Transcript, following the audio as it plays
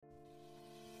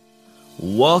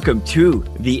Welcome to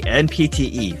the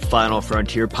NPTE Final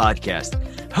Frontier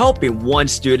podcast, helping one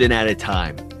student at a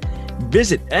time.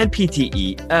 Visit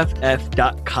npteff.com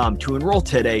to enroll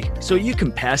today so you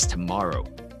can pass tomorrow.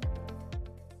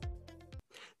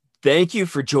 Thank you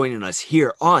for joining us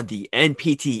here on the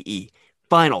NPTE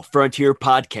Final Frontier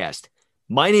podcast.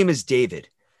 My name is David.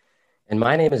 And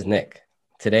my name is Nick.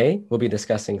 Today, we'll be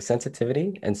discussing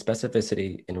sensitivity and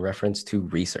specificity in reference to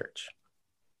research.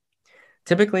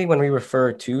 Typically, when we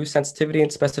refer to sensitivity and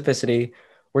specificity,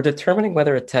 we're determining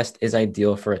whether a test is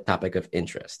ideal for a topic of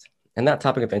interest. And that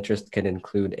topic of interest can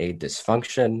include a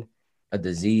dysfunction, a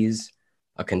disease,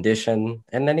 a condition,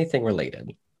 and anything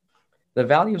related. The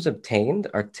values obtained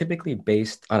are typically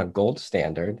based on a gold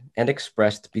standard and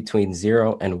expressed between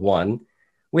 0 and 1,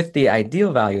 with the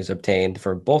ideal values obtained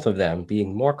for both of them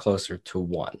being more closer to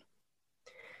 1.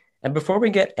 And before we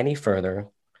get any further,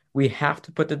 we have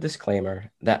to put the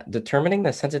disclaimer that determining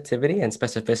the sensitivity and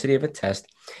specificity of a test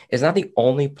is not the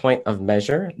only point of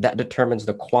measure that determines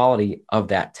the quality of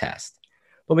that test.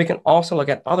 But we can also look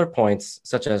at other points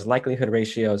such as likelihood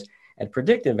ratios and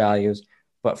predictive values.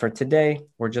 But for today,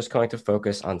 we're just going to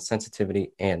focus on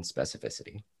sensitivity and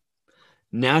specificity.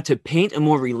 Now, to paint a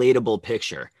more relatable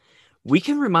picture, we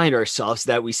can remind ourselves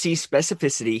that we see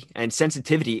specificity and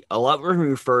sensitivity a lot when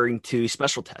referring to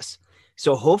special tests.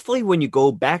 So hopefully when you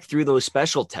go back through those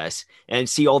special tests and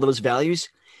see all those values,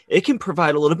 it can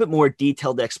provide a little bit more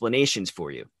detailed explanations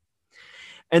for you.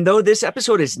 And though this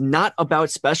episode is not about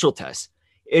special tests,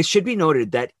 it should be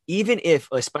noted that even if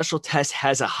a special test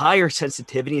has a higher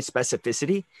sensitivity and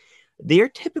specificity, they are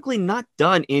typically not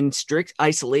done in strict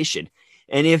isolation.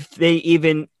 And if they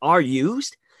even are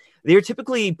used, they are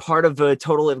typically part of a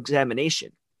total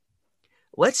examination.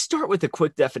 Let's start with a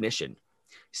quick definition.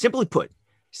 Simply put,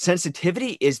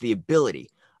 sensitivity is the ability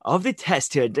of the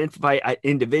test to identify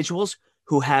individuals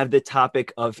who have the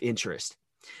topic of interest.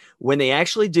 When they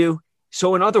actually do,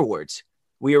 so in other words,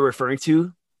 we are referring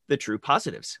to the true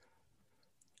positives.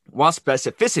 While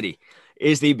specificity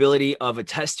is the ability of a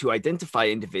test to identify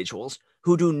individuals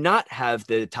who do not have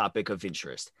the topic of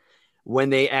interest. When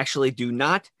they actually do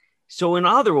not, so in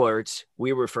other words,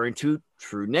 we are referring to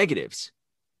true negatives.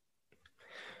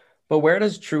 But where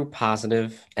does true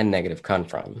positive and negative come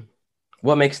from?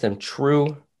 What makes them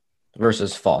true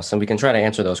versus false? And we can try to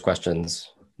answer those questions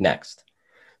next.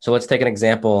 So let's take an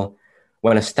example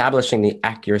when establishing the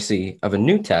accuracy of a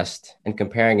new test and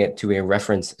comparing it to a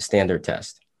reference standard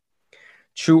test.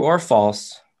 True or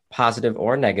false, positive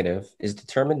or negative, is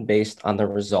determined based on the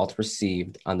result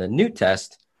received on the new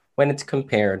test when it's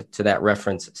compared to that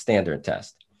reference standard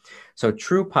test. So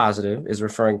true positive is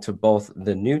referring to both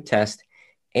the new test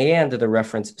and the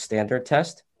reference standard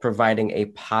test, providing a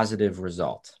positive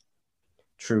result.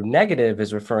 True negative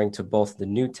is referring to both the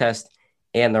new test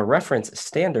and the reference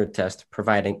standard test,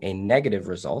 providing a negative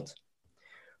result.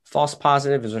 False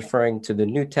positive is referring to the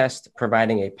new test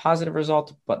providing a positive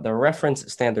result, but the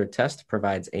reference standard test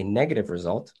provides a negative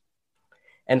result.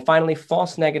 And finally,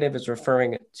 false negative is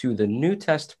referring to the new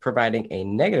test providing a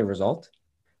negative result,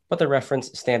 but the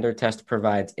reference standard test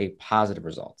provides a positive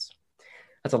result.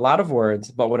 That's a lot of words,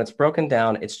 but when it's broken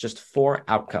down, it's just 4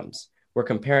 outcomes. We're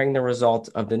comparing the result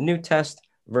of the new test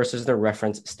versus the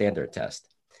reference standard test.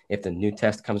 If the new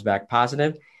test comes back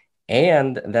positive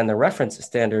and then the reference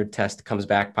standard test comes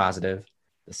back positive,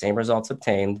 the same results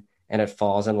obtained, and it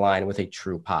falls in line with a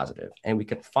true positive. And we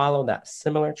can follow that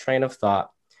similar train of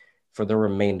thought for the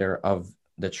remainder of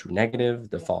the true negative,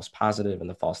 the false positive, and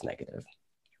the false negative.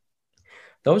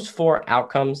 Those 4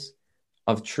 outcomes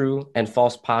of true and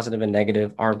false positive and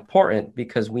negative are important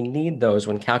because we need those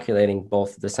when calculating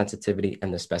both the sensitivity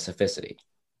and the specificity.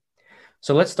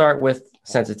 So let's start with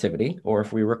sensitivity, or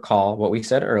if we recall what we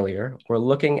said earlier, we're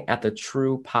looking at the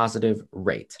true positive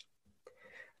rate.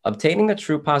 Obtaining the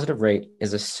true positive rate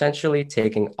is essentially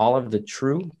taking all of the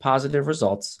true positive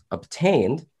results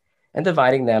obtained and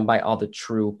dividing them by all the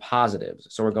true positives.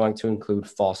 So we're going to include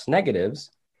false negatives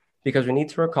because we need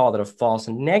to recall that a false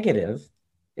negative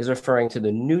is referring to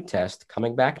the new test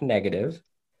coming back negative,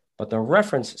 but the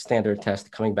reference standard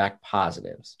test coming back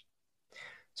positives.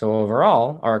 So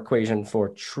overall, our equation for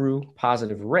true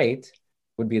positive rate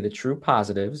would be the true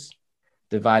positives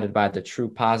divided by the true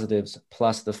positives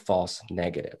plus the false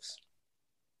negatives.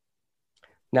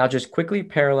 Now, just quickly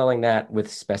paralleling that with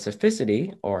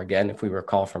specificity, or again, if we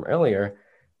recall from earlier,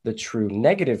 the true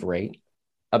negative rate,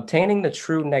 obtaining the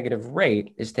true negative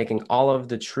rate is taking all of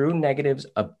the true negatives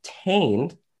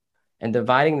obtained and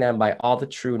dividing them by all the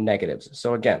true negatives.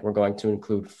 So again, we're going to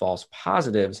include false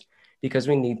positives because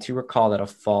we need to recall that a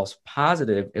false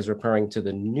positive is referring to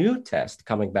the new test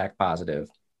coming back positive.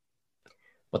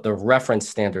 but the reference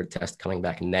standard test coming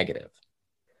back negative.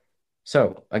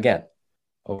 So again,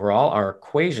 overall, our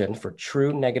equation for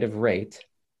true negative rate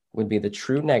would be the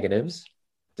true negatives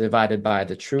divided by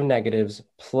the true negatives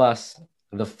plus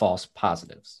the false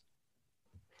positives.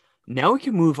 Now we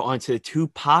can move on to the two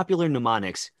popular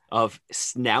mnemonics of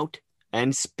snout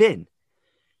and spin.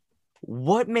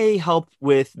 What may help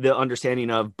with the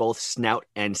understanding of both snout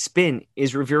and spin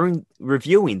is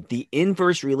reviewing the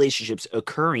inverse relationships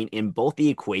occurring in both the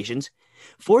equations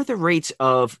for the rates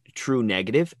of true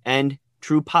negative and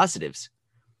true positives.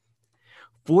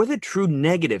 For the true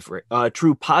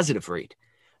positive rate,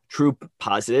 true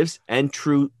positives and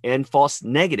true and false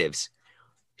negatives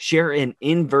share an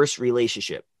inverse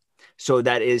relationship. So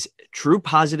that is true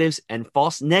positives and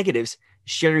false negatives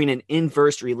sharing an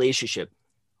inverse relationship.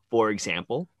 For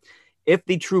example, if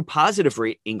the true positive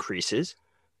rate increases,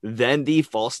 then the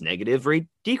false negative rate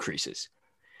decreases.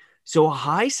 So a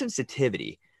high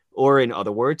sensitivity, or in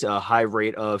other words, a high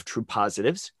rate of true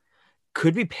positives,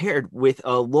 could be paired with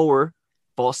a lower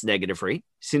false negative rate,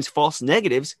 since false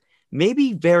negatives may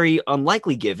be very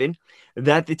unlikely given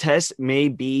that the test may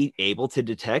be able to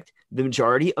detect the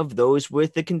majority of those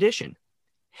with the condition.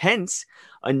 Hence,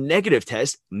 a negative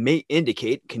test may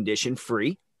indicate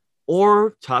condition-free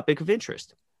or topic of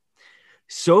interest.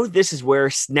 So this is where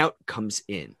snout comes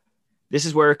in. This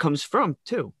is where it comes from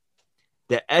too.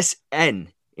 The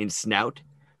SN in snout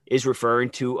is referring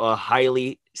to a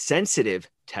highly sensitive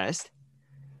test.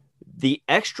 The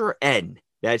extra N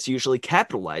that's usually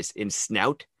capitalized in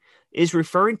snout is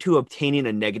referring to obtaining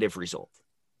a negative result.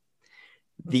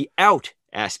 The out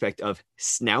aspect of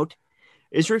snout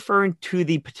is referring to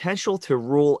the potential to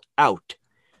rule out,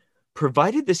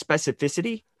 provided the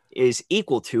specificity is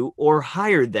equal to or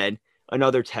higher than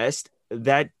another test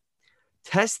that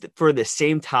tests for the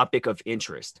same topic of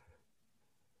interest.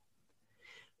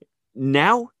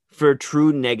 Now for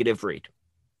true negative rate.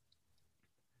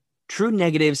 True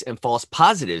negatives and false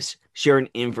positives share an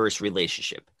inverse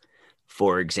relationship.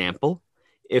 For example,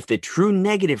 if the true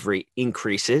negative rate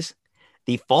increases,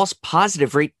 the false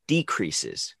positive rate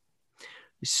decreases.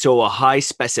 So a high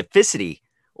specificity,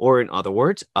 or in other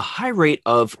words, a high rate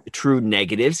of true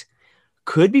negatives,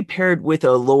 could be paired with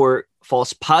a lower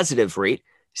false positive rate,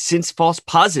 since false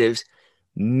positives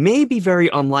may be very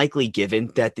unlikely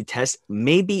given that the test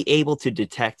may be able to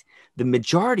detect the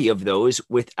majority of those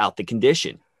without the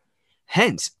condition.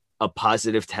 Hence, a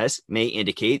positive test may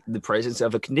indicate the presence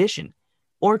of a condition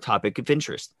or topic of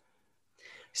interest.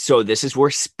 So this is where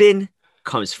spin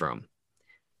comes from.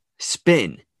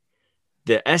 Spin.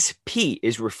 The SP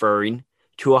is referring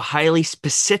to a highly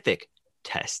specific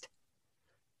test.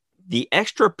 The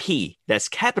extra P that's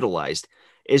capitalized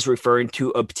is referring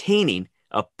to obtaining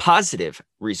a positive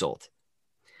result.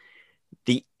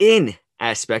 The in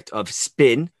aspect of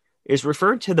spin is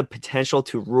referring to the potential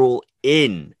to rule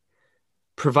in,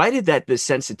 provided that the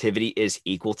sensitivity is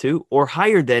equal to or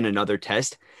higher than another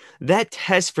test that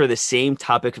tests for the same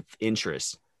topic of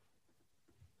interest.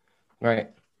 Right.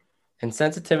 And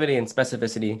sensitivity and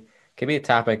specificity can be a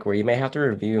topic where you may have to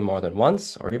review more than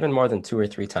once or even more than 2 or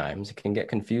 3 times. It can get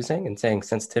confusing, and saying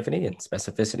sensitivity and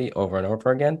specificity over and over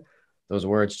again, those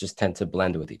words just tend to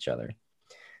blend with each other.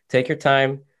 Take your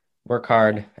time, work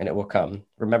hard, and it will come.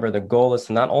 Remember, the goal is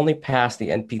to not only pass the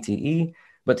NPTE,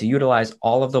 but to utilize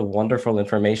all of the wonderful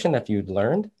information that you've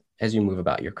learned as you move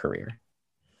about your career.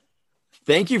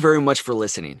 Thank you very much for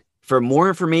listening. For more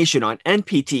information on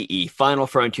NPTE Final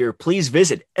Frontier, please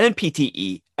visit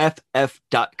npteff.com.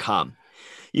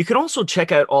 You can also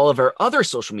check out all of our other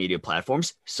social media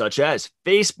platforms, such as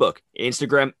Facebook,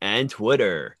 Instagram, and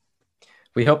Twitter.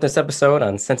 We hope this episode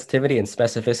on sensitivity and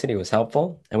specificity was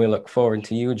helpful, and we look forward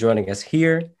to you joining us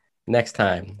here next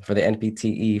time for the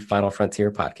NPTE Final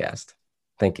Frontier podcast.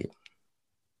 Thank you.